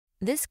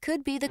This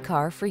could be the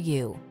car for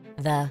you.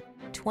 The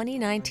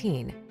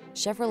 2019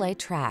 Chevrolet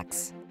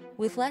Trax.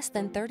 With less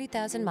than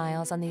 30,000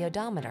 miles on the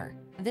odometer,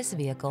 this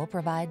vehicle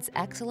provides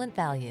excellent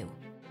value.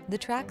 The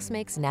Trax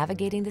makes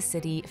navigating the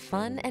city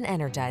fun and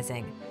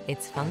energizing.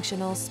 Its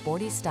functional,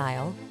 sporty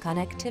style,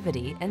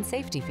 connectivity, and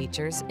safety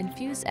features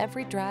infuse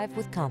every drive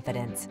with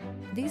confidence.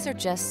 These are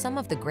just some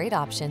of the great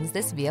options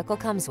this vehicle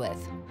comes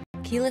with: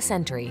 keyless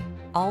entry,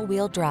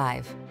 all-wheel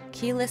drive,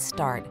 keyless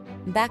start,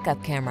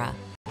 backup camera,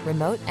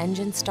 remote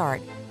engine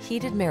start,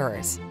 heated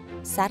mirrors,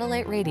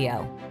 satellite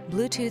radio,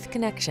 Bluetooth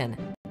connection,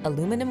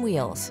 aluminum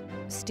wheels,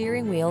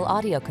 steering wheel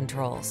audio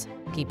controls.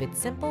 Keep it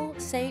simple,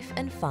 safe,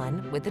 and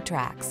fun with the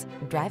Trax.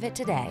 Drive it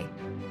today.